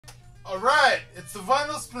Alright, it's the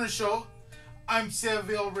Vinyl Spinner Show. I'm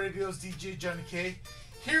CIVL Radio's DJ Johnny K,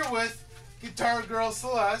 here with Guitar Girl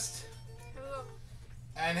Celeste. Hello.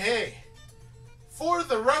 And hey, for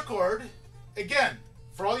the record, again,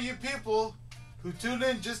 for all you people who tune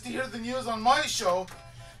in just to hear the news on my show,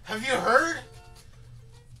 have you heard?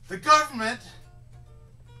 The government.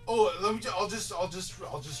 Oh, I'll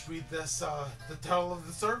just read this. The title of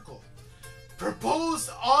this article. Proposed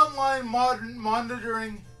online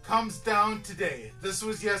monitoring comes down today. This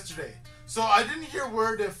was yesterday. So I didn't hear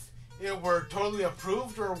word if it were totally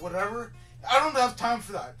approved or whatever. I don't have time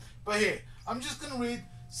for that. But hey, I'm just going to read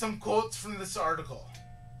some quotes from this article.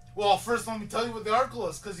 Well, first let me tell you what the article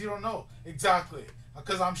is, because you don't know exactly.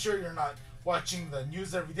 Because I'm sure you're not watching the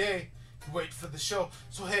news every day. You wait for the show.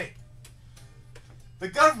 So hey, the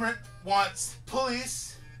government wants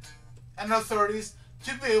police and authorities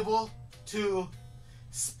to be able to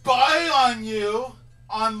spy on you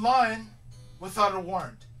online without a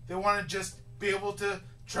warrant. They want to just be able to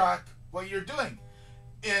track what you're doing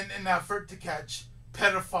in an effort to catch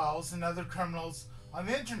pedophiles and other criminals on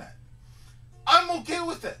the internet. I'm okay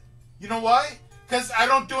with it. You know why? Because I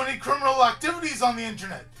don't do any criminal activities on the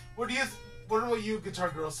internet. What about you, Guitar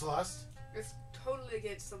Girl Celeste? It's totally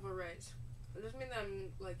against civil rights. It doesn't mean that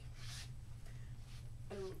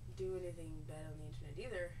I don't do anything bad on the internet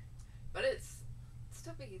either. But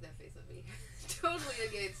stop making that face at me. Totally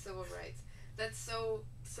against civil rights. That's so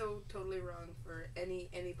totally wrong for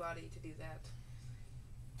anybody to do that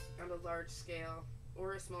on a large scale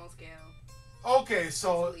or a small scale. Okay,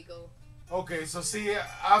 so it's illegal. Okay, so see,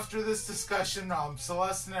 after this discussion,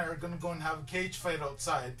 Celeste and I are going to go and have a cage fight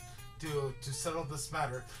outside to settle this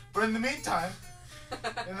matter. But in the meantime,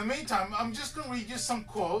 I'm just going to read you some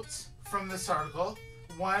quotes from this article.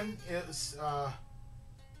 One is,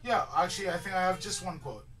 actually, I think I have just one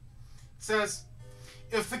quote. It says,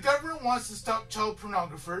 if the government wants to stop child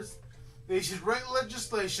pornographers, they should write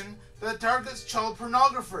legislation that targets child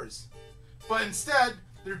pornographers. But instead,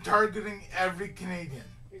 they're targeting every Canadian.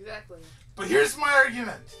 Exactly. But here's my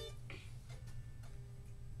argument.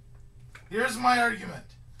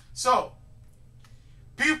 So,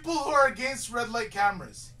 people who are against red light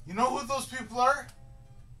cameras, you know who those people are?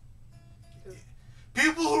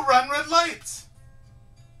 People who run red lights.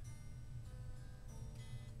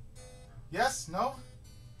 Yes? No?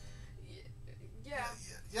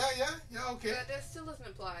 Yeah, okay. Yeah, that still doesn't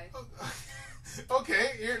apply.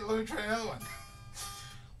 Okay, here, let me try another one.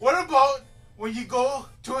 What about when you go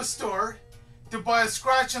to a store to buy a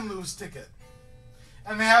scratch and lose ticket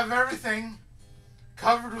and they have everything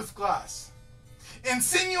covered with glass,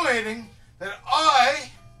 insinuating that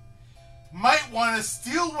I might want to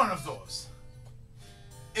steal one of those?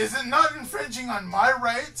 Is it not infringing on my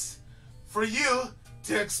rights for you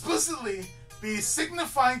to explicitly be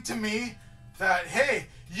signifying to me that, hey,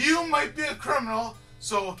 you might be a criminal,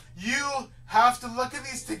 so you have to look at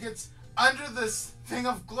these tickets under this thing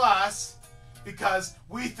of glass because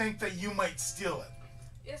we think that you might steal it?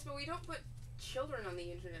 Yes, but we don't put children on the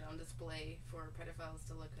internet on display for pedophiles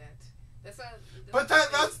to look at.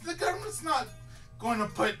 That's the government's not going to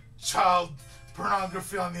put child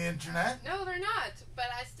pornography on the internet. No, they're not. But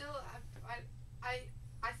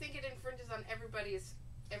I think it infringes on everybody's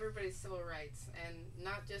civil rights and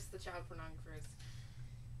not just the child pornographers.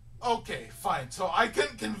 Okay, fine. So I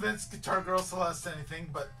couldn't convince Guitar Girl Celeste anything,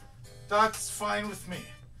 but that's fine with me.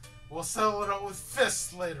 We'll settle it out with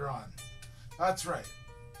fists later on. That's right.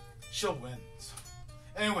 She'll win.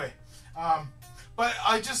 Anyway, but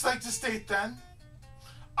I just like to state then,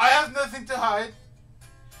 I have nothing to hide,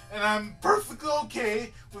 and I'm perfectly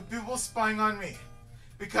okay with people spying on me,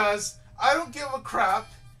 because I don't give a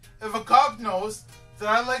crap if a cop knows that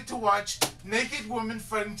I like to watch naked women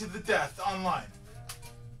fighting to the death online.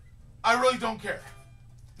 I really don't care.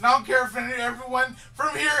 And I don't care if everyone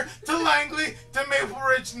from here to Langley to Maple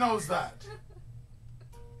Ridge knows that.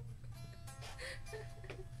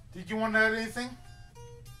 Did you want to add anything?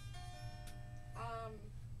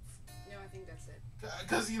 No, I think that's it.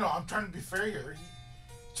 Because, I'm trying to be fair here.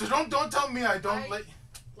 So don't tell me I don't like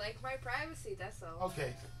my privacy, that's all.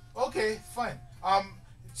 Okay, fine.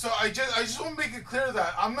 So I just want to make it clear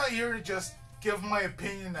that I'm not here to just give my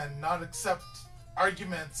opinion and not accept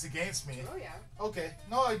arguments against me. Oh yeah. Okay.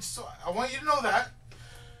 No, I want you to know that.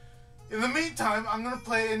 In the meantime, I'm going to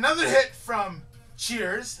play another hit from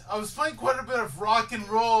Cheers. I was playing quite a bit of rock and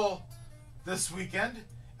roll this weekend,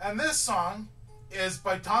 and this song is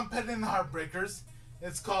by Tom Petty and the Heartbreakers.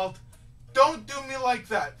 It's called Don't Do Me Like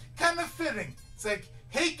That. Kind of fitting. It's like,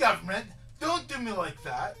 hey government, don't do me like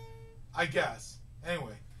that, I guess.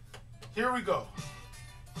 Anyway, here we go.